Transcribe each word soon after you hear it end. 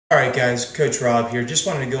Alright guys, Coach Rob here. Just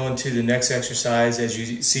wanted to go into the next exercise, as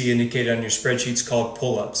you see indicated on your spreadsheets, called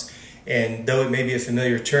pull-ups. And though it may be a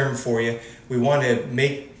familiar term for you, we want to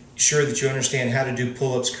make sure that you understand how to do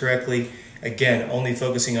pull-ups correctly. Again, only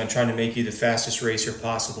focusing on trying to make you the fastest racer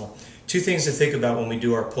possible. Two things to think about when we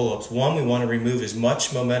do our pull-ups. One, we want to remove as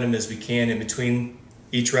much momentum as we can in between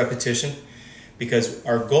each repetition, because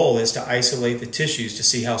our goal is to isolate the tissues to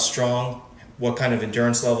see how strong, what kind of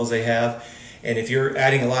endurance levels they have. And if you're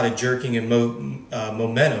adding a lot of jerking and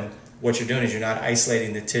momentum, what you're doing is you're not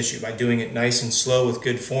isolating the tissue. By doing it nice and slow with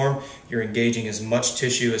good form, you're engaging as much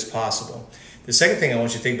tissue as possible. The second thing I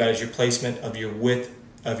want you to think about is your placement of your width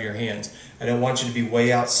of your hands. I don't want you to be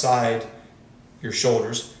way outside your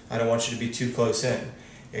shoulders. I don't want you to be too close in.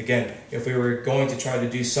 Again, if we were going to try to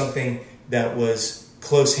do something that was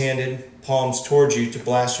close-handed, palms towards you to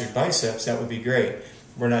blast your biceps, that would be great.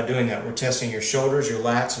 We're not doing that. We're testing your shoulders, your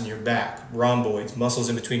lats, and your back, rhomboids, muscles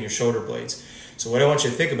in between your shoulder blades. So what I want you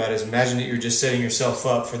to think about is imagine that you're just setting yourself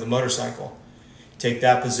up for the motorcycle. Take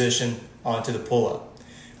that position onto the pull-up.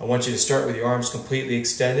 I want you to start with your arms completely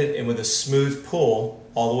extended and with a smooth pull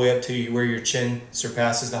all the way up to where your chin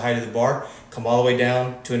surpasses the height of the bar. Come all the way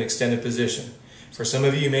down to an extended position. For some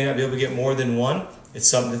of you, you may not be able to get more than one. It's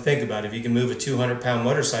something to think about. If you can move a 200-pound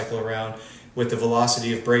motorcycle around with the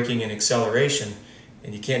velocity of braking and acceleration,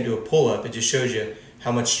 and you can't do a pull-up, it just shows you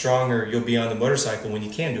how much stronger you'll be on the motorcycle when you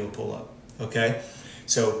can do a pull-up, okay?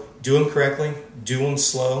 So do them correctly, do them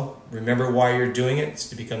slow. Remember why you're doing it. It's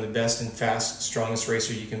to become the best and fast, strongest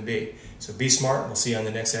racer you can be. So be smart, and we'll see you on the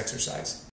next exercise.